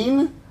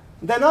doing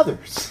than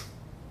others?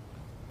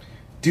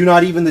 Do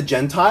not even the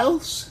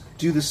Gentiles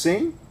do the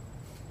same?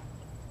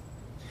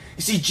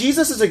 You see,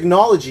 Jesus is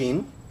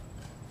acknowledging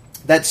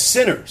that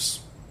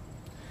sinners,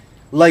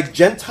 like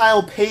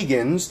Gentile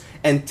pagans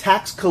and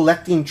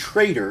tax-collecting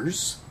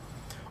traitors,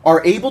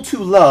 are able to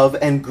love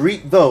and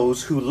greet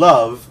those who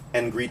love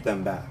and greet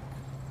them back.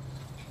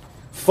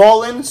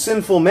 Fallen,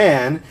 sinful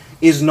man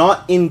is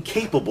not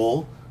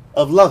incapable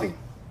of loving.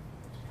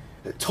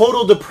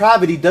 Total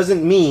depravity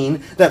doesn't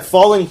mean that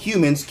fallen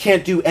humans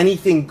can't do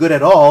anything good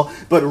at all,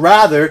 but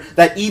rather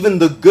that even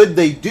the good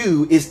they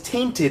do is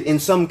tainted in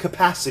some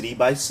capacity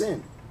by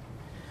sin.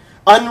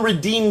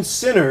 Unredeemed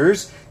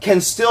sinners can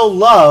still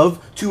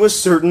love to a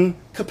certain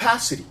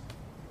capacity.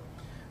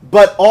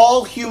 But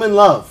all human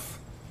love,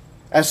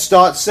 as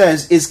Stott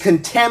says, is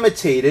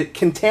contaminated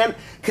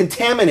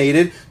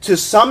to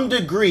some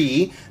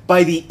degree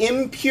by the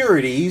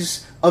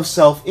impurities of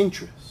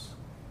self-interest.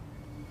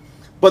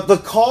 But the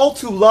call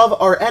to love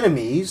our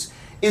enemies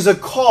is a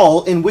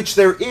call in which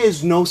there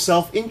is no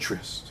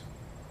self-interest.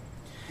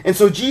 And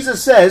so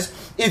Jesus says,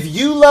 if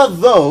you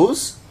love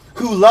those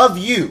who love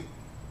you,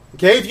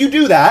 okay, if you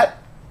do that,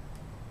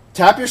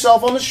 tap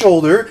yourself on the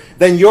shoulder,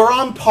 then you're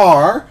on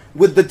par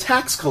with the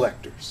tax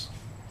collectors.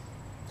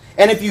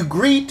 And if you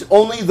greet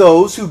only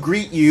those who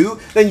greet you,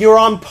 then you're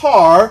on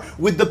par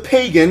with the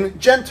pagan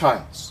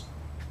Gentiles.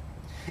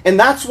 And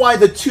that's why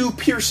the two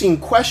piercing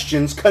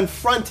questions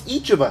confront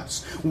each of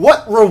us.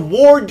 What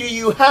reward do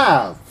you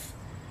have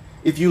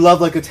if you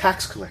love like a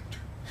tax collector?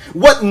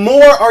 What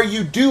more are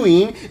you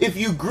doing if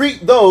you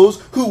greet those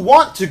who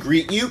want to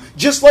greet you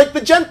just like the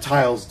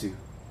Gentiles do?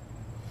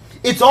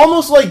 It's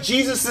almost like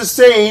Jesus is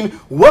saying,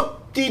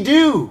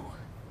 whoop-de-doo.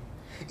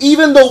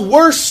 Even the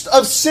worst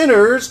of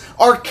sinners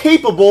are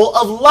capable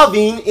of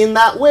loving in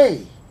that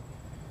way.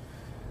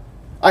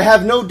 I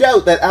have no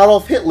doubt that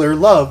Adolf Hitler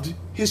loved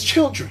his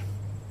children.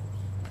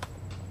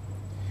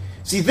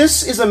 See,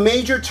 this is a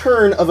major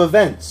turn of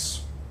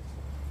events,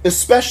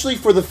 especially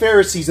for the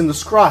Pharisees and the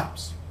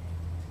scribes.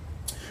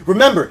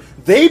 Remember,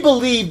 they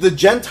believed the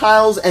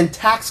Gentiles and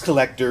tax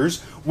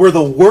collectors were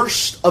the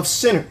worst of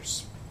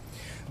sinners.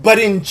 But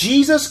in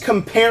Jesus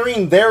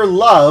comparing their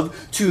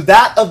love to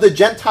that of the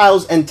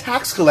Gentiles and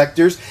tax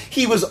collectors,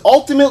 he was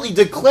ultimately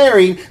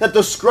declaring that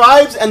the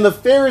scribes and the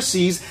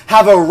Pharisees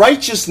have a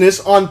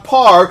righteousness on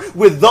par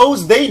with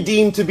those they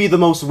deem to be the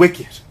most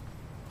wicked.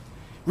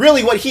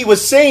 Really, what he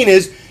was saying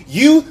is,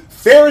 you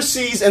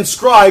Pharisees and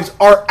scribes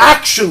are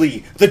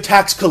actually the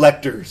tax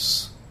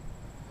collectors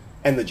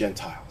and the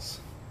Gentiles.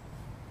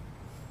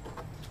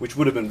 Which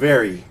would have been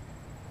very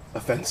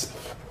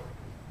offensive.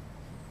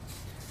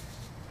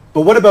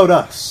 But what about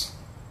us?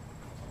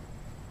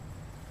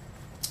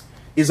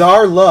 Is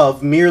our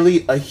love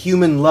merely a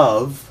human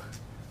love,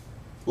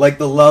 like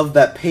the love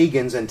that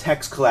pagans and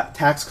tax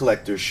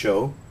collectors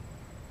show?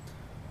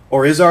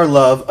 Or is our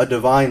love a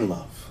divine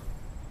love,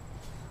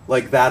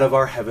 like that of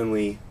our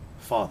Heavenly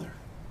Father?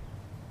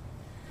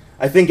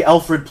 I think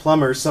Alfred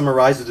Plummer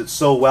summarizes it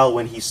so well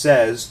when he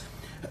says,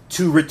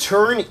 to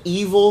return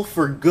evil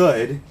for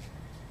good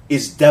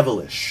is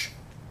devilish.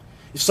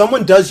 If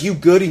someone does you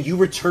good and you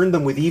return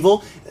them with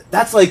evil,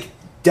 that's like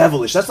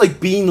devilish. That's like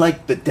being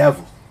like the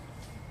devil.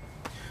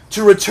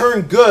 To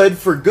return good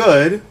for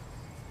good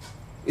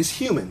is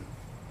human.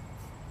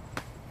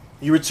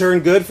 You return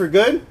good for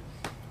good,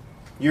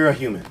 you're a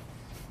human.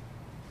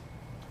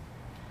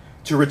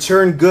 To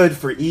return good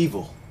for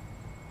evil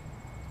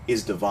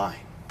is divine.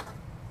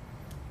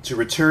 To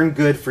return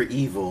good for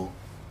evil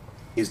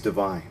is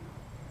divine.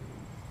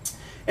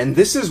 And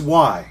this is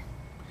why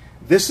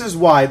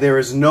there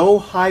is no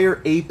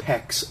higher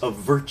apex of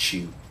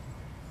virtue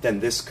than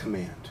this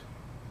command.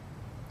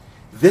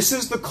 This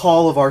is the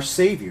call of our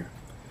Savior,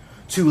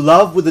 to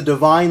love with a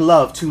divine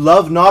love, to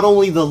love not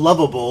only the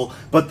lovable,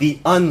 but the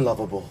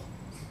unlovable.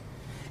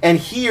 And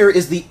here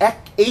is the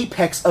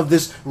apex of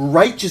this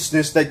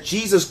righteousness that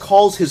Jesus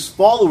calls his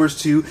followers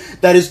to,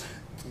 that is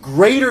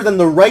greater than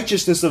the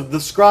righteousness of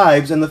the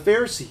scribes and the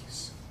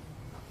Pharisees.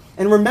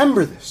 And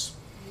remember this.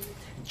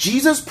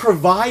 Jesus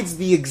provides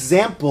the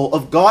example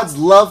of God's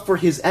love for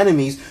his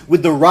enemies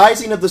with the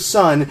rising of the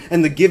sun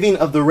and the giving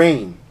of the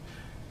rain.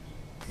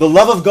 The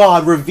love of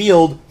God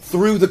revealed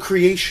through the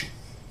creation.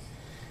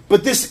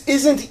 But this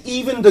isn't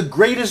even the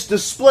greatest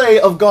display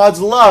of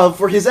God's love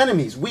for his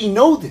enemies. We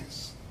know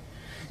this.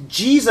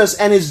 Jesus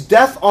and his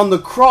death on the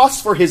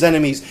cross for his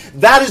enemies,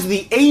 that is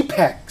the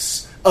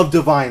apex of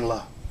divine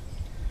love.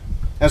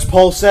 As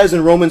Paul says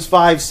in Romans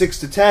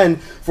 5:6-10,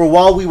 "For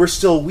while we were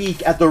still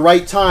weak, at the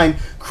right time,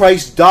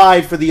 Christ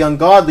died for the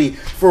ungodly.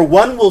 For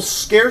one will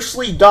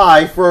scarcely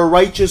die for a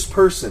righteous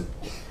person.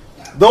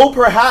 Though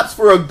perhaps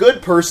for a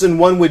good person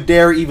one would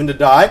dare even to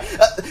die."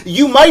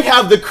 You might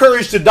have the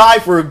courage to die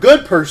for a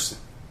good person.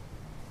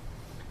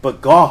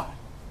 But God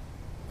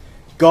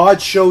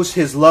shows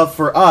his love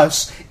for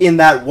us in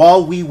that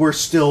while we were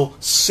still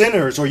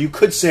sinners, or you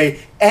could say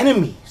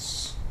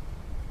enemies,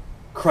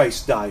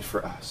 Christ died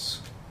for us.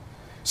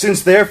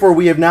 "Since therefore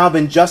we have now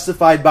been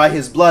justified by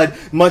his blood,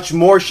 much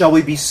more shall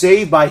we be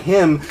saved by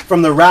him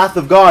from the wrath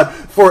of God.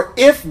 For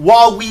if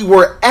while we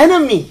were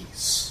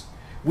enemies,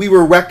 we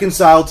were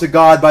reconciled to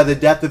God by the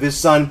death of his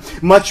Son,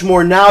 much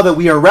more now that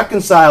we are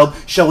reconciled,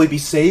 shall we be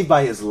saved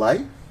by his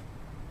life?"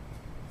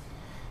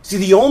 See,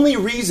 the only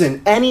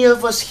reason any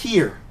of us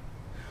here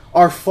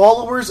are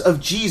followers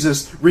of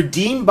Jesus,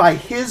 redeemed by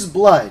his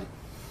blood,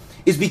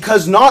 is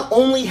because not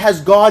only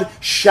has God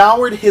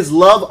showered his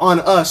love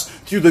on us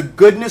through the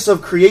goodness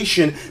of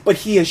creation, but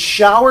he has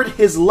showered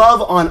his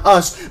love on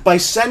us by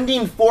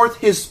sending forth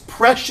his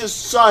precious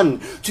Son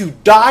to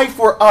die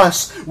for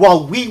us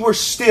while we were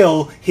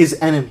still his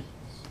enemies.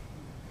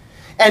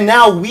 And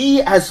now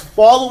we, as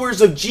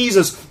followers of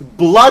Jesus,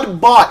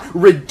 blood-bought,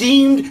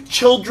 redeemed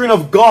children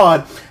of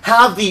God,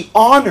 have the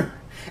honor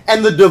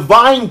and the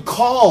divine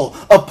call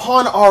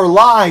upon our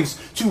lives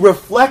to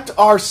reflect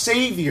our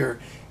Savior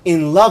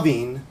in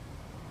loving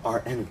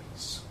our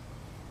enemies.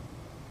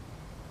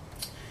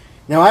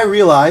 Now I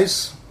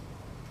realize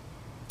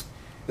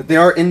that there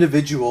are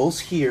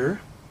individuals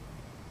here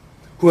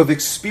who have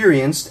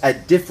experienced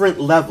at different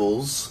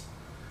levels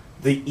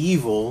the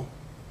evil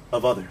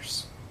of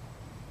others.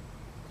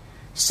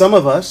 Some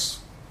of us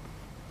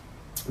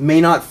may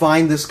not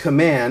find this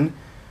command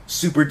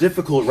super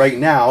difficult right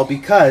now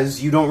because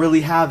you don't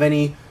really have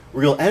any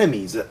real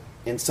enemies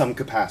in some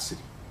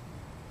capacity.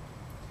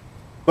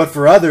 But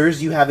for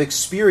others, you have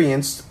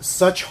experienced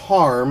such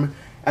harm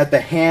at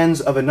the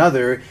hands of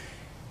another,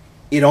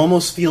 it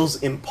almost feels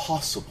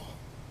impossible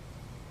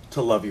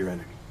to love your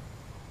enemy.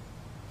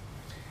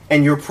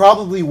 And you're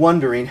probably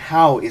wondering,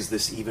 how is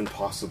this even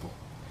possible?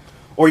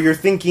 Or you're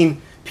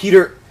thinking,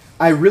 Peter,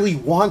 I really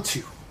want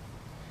to,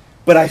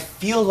 but I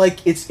feel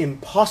like it's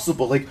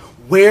impossible. Like,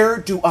 where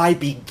do I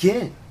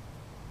begin?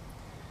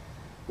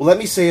 Well, let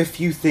me say a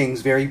few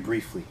things very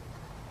briefly.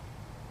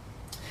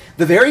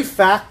 The very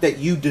fact that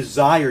you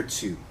desire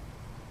to,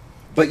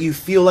 but you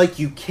feel like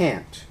you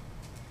can't,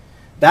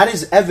 that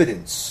is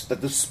evidence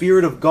that the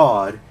Spirit of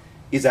God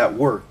is at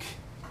work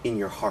in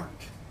your heart.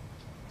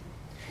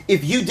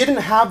 If you didn't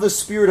have the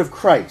Spirit of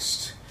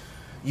Christ,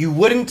 you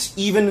wouldn't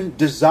even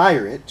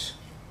desire it.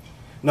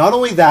 Not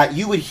only that,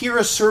 you would hear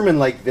a sermon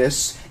like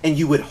this and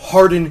you would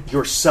harden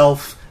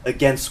yourself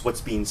against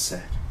what's being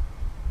said.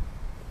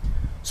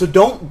 So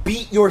don't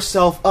beat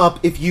yourself up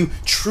if you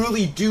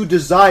truly do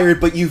desire it,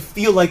 but you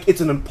feel like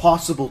it's an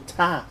impossible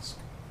task.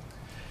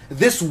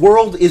 This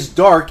world is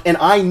dark, and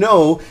I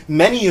know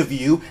many of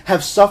you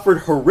have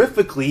suffered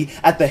horrifically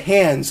at the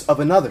hands of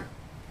another.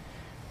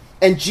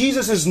 And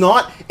Jesus is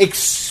not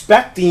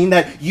expecting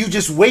that you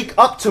just wake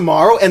up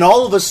tomorrow and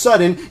all of a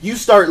sudden you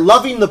start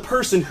loving the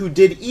person who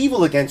did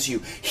evil against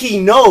you. He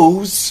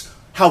knows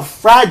how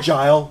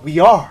fragile we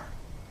are.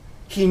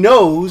 He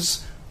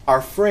knows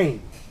our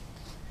frame.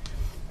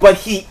 But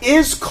he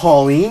is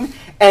calling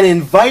and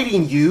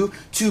inviting you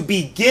to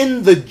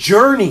begin the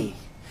journey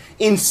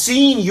in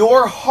seeing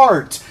your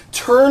heart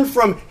turn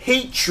from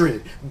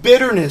hatred,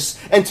 bitterness,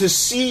 and to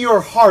see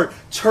your heart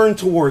turn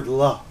toward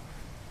love.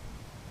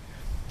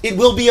 It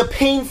will be a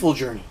painful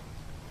journey,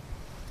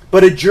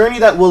 but a journey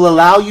that will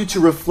allow you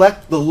to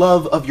reflect the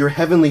love of your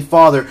Heavenly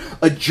Father,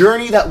 a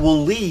journey that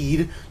will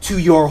lead to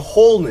your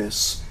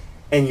wholeness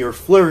and your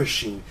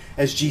flourishing.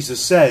 As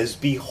Jesus says,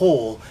 be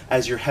whole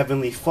as your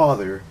Heavenly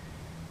Father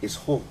is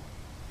whole.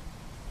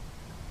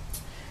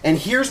 And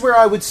here's where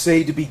I would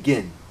say to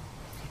begin.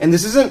 And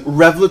this isn't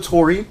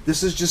revelatory,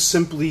 this is just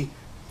simply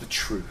the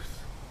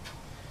truth.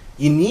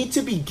 You need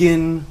to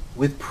begin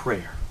with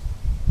prayer.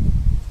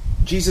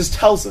 Jesus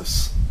tells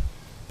us,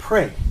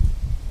 pray.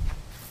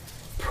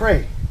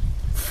 Pray.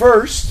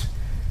 First,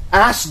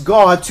 ask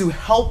God to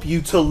help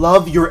you to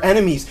love your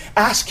enemies.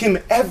 Ask Him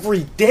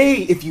every day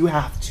if you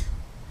have to.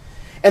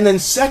 And then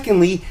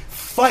secondly,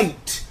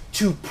 fight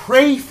to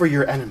pray for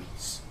your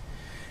enemies.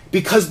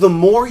 Because the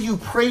more you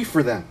pray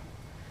for them,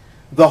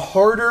 the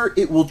harder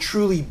it will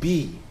truly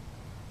be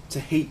to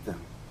hate them.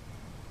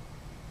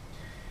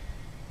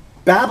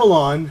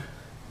 Babylon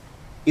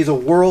is a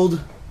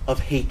world of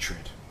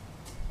hatred.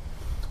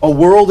 A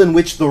world in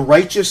which the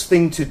righteous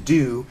thing to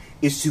do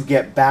is to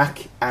get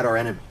back at our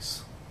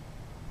enemies.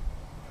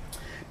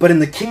 But in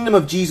the kingdom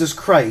of Jesus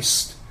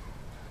Christ,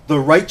 the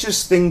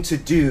righteous thing to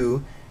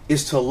do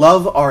is to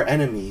love our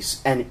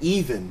enemies and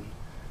even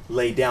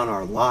lay down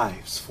our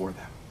lives for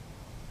them.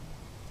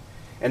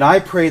 And I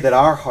pray that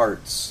our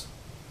hearts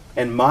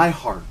and my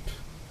heart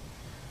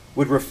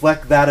would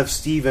reflect that of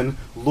Stephen.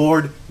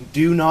 Lord,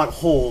 do not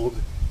hold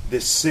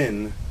this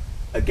sin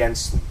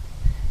against them.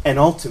 And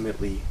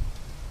ultimately,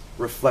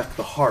 reflect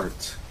the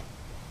heart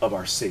of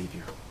our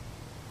Savior.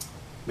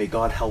 May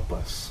God help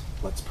us.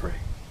 Let's pray.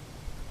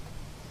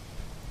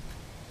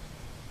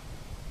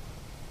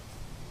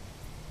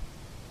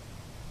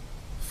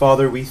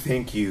 Father, we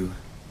thank you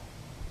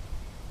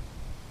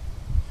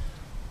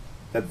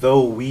that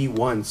though we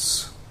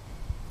once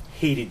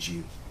hated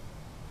you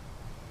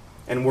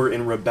and were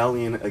in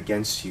rebellion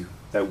against you,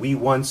 that we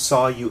once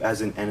saw you as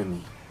an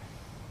enemy,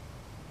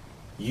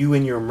 you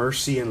in your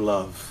mercy and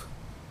love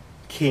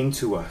came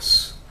to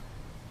us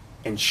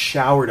and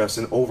showered us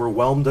and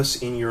overwhelmed us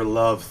in your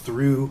love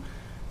through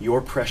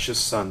your precious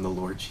Son, the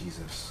Lord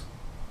Jesus.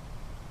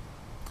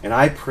 And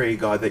I pray,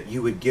 God, that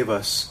you would give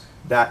us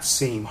that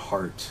same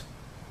heart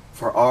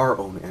for our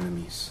own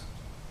enemies.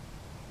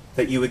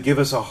 That you would give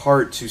us a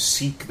heart to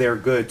seek their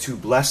good, to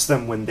bless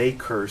them when they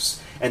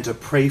curse, and to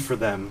pray for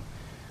them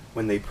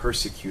when they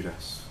persecute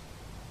us.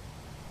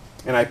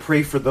 And I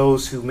pray for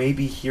those who may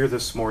be here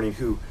this morning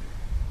who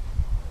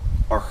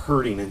are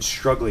hurting and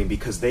struggling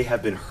because they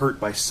have been hurt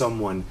by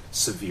someone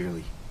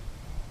severely.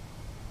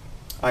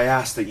 I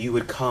ask that you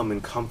would come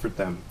and comfort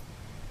them,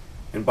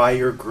 and by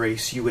your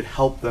grace you would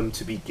help them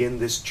to begin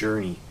this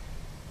journey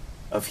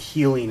of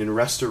healing and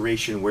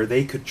restoration where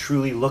they could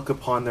truly look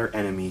upon their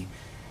enemy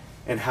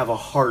and have a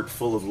heart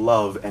full of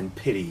love and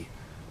pity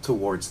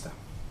towards them.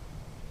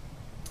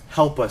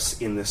 Help us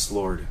in this,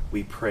 Lord,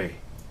 we pray.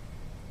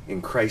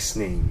 In Christ's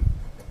name,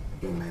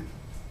 amen.